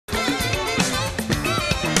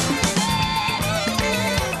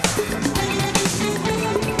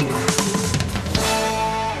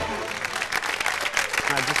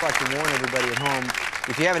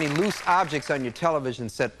If you have any loose objects on your television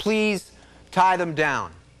set, please tie them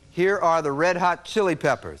down. Here are the Red Hot Chili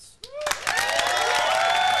Peppers.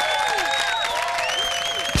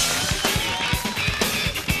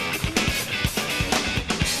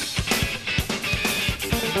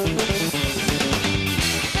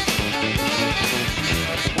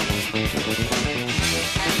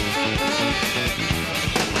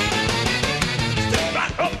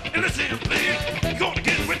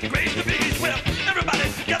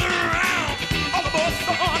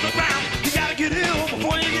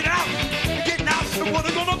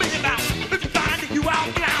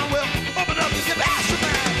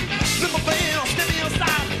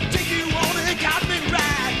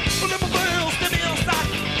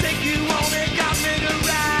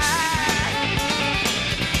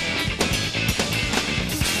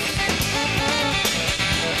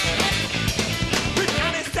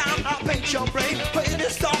 Your brain, playing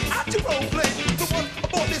this song out to role play. The one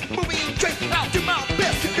aboard this moving train, I'll do my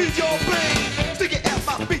best to ease your brain. Stick it at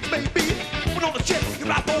my feet, baby. When on the jet, you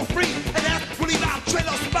ride for free, and that will leave our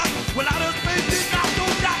trailer spot. Without us, baby, not no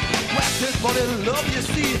doubt. Wax this for the love you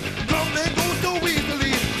see, come and go so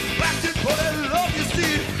easily. Wax this for the love you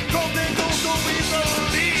see, come and go so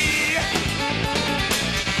easily.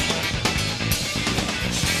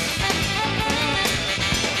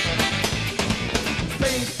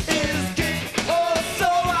 Space is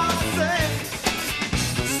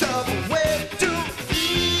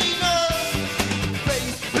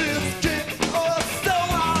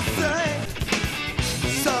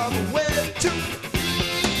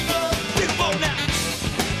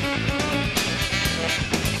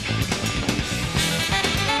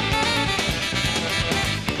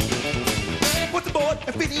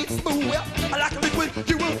if it eats smooth, well, I like a liquid,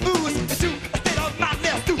 you will ooze into a state of my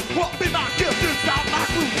nest to what be my gift inside my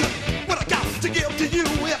groove. What I got to give to you,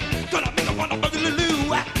 gonna make a wanna boogaloo,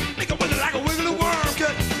 make a wiggle like a wiggly worm,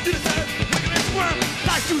 cause you deserve wiggling and squirm.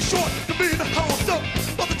 Life's too short to be in the hole, so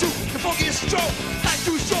but the truth, the funkiest stroke. Life's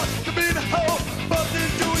too short to be in the hole, but then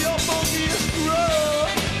do your funkiest stroke.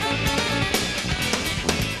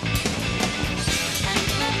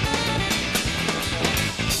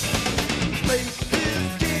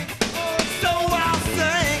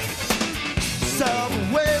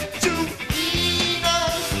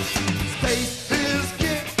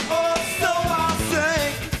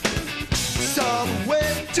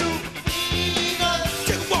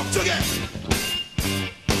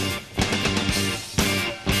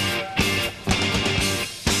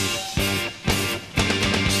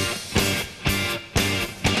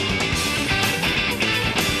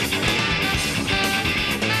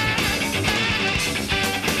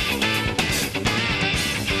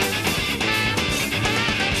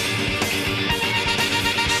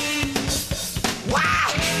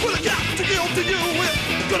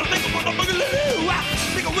 Gonna make a wanna boogaloo,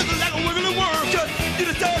 make a wiggle like a wiggly worm, cause you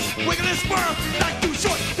deserve wiggle and squirm. Life too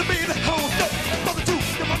short to be in the hole, so for the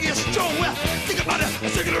truth, the funkiest stroke. Think about it,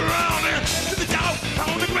 shake it around, man. To the down,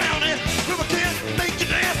 on the ground, and if I can't make you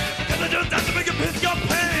dance, cause I just have to make you piss your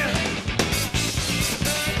pants.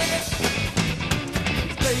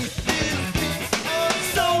 Space is king,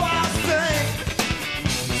 so I say,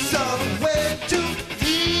 somewhere to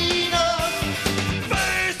Venus.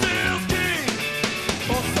 Space is king.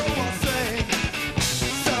 So I say,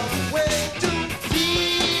 somewhere to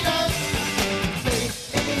Venus.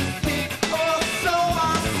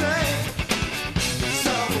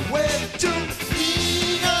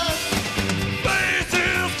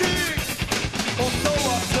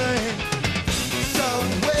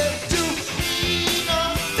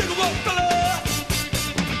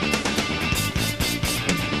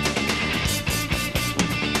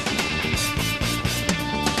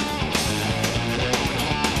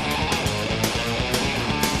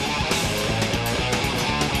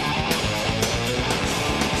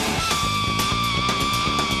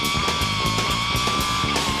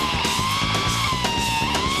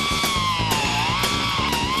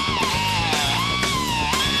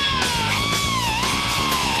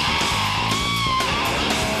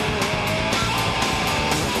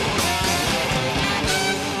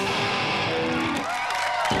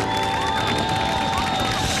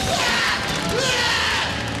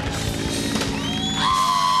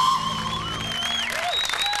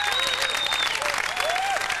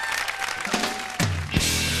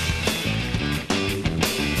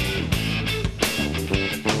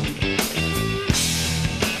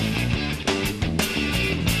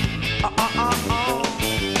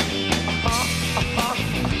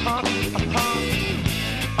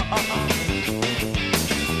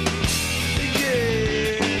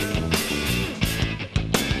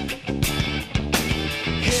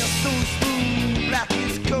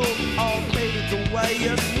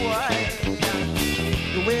 player's wife.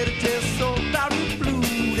 The way to tell so very blue,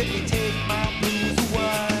 let me take my blues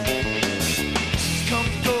away. She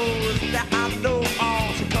comes close that I know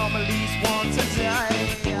all, she come at least once a day.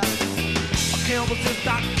 I can't resist,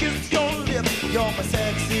 I kiss your lips, you're my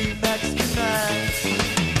sexy Mexican man.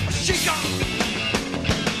 She gone,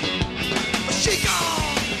 she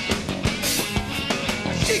gone,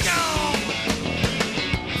 she gone.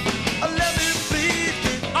 Let me please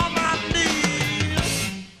get on my knees.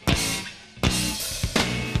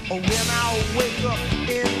 When I wake up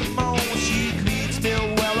in the morning, she greets me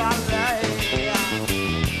where I lay.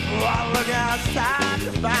 I look outside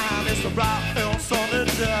to find it's a bright and sunny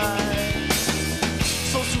day.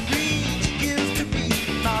 So serene, she gives to me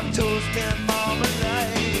my toast and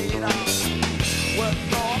marmalade. What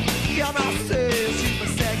more can I say? She's a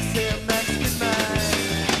sexy Mexican man.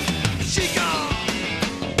 She gone,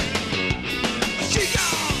 she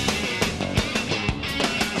gone,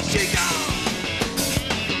 she gone.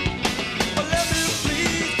 Let me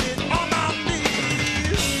please get on my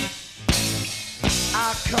knees. I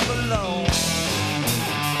come alone.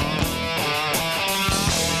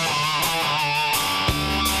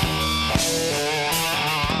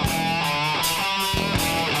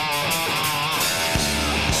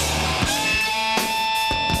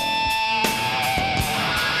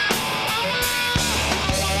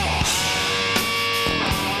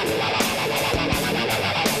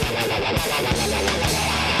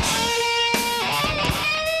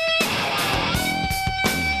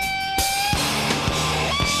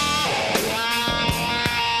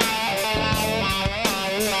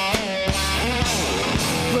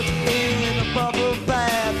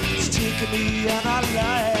 Me and I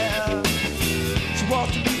laugh. She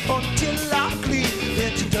walks to me until I clean,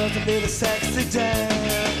 then she does a little sexy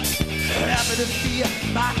dance. Happy to feel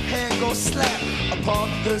my hand go slap upon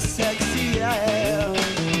the sexy ass.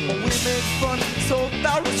 We make fun so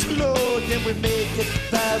very slow, then we make it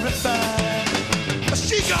very fast.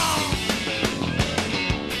 She gone,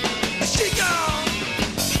 she gone,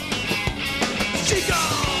 she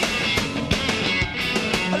gone.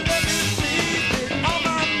 Let me please get on my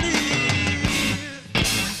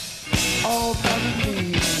all by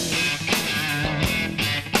me.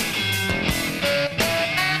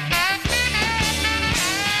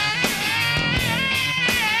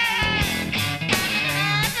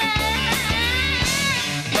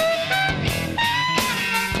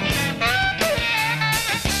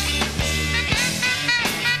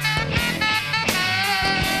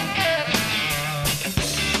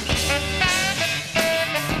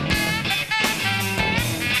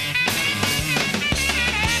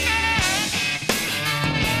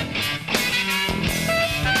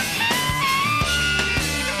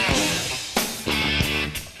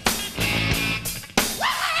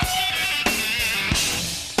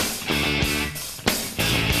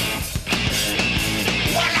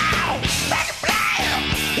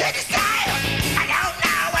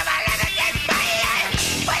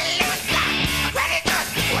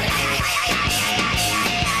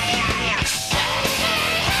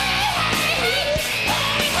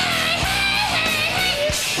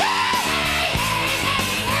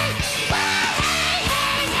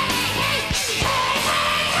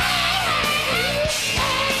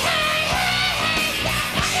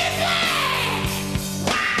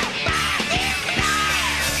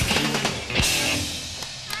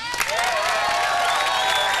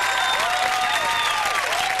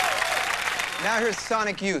 Now here's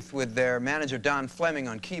Sonic Youth with their manager Don Fleming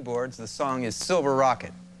on keyboards. The song is Silver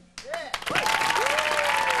Rocket.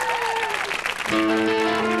 Yeah.